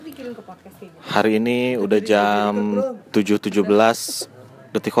masukin ke podcast ini. Hari ini udah jam 7.17.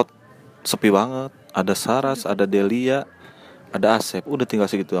 detikHOT sepi banget. Ada Saras, ada Delia, ada Asep. Udah tinggal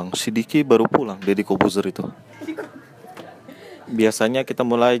segitu doang. Si Diki baru pulang, Deddy Kobuzer itu. Biasanya kita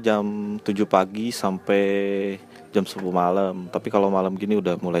mulai jam 7 pagi sampai jam 10 malam. Tapi kalau malam gini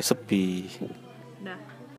udah mulai sepi.